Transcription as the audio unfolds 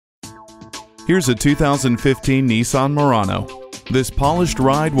Here's a 2015 Nissan Murano. This polished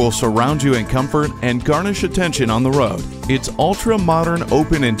ride will surround you in comfort and garnish attention on the road. Its ultra-modern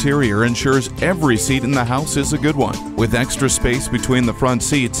open interior ensures every seat in the house is a good one. With extra space between the front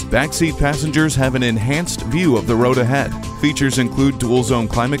seats, backseat passengers have an enhanced view of the road ahead. Features include dual-zone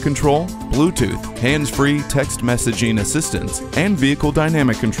climate control, Bluetooth, hands-free text messaging assistance, and vehicle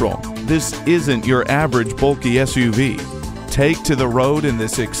dynamic control. This isn't your average bulky SUV. Take to the road in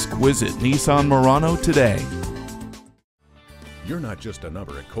this exquisite Nissan Murano today. You're not just a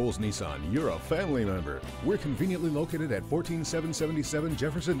number at Cowles Nissan, you're a family member. We're conveniently located at 14777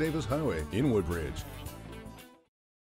 Jefferson Davis Highway in Woodbridge.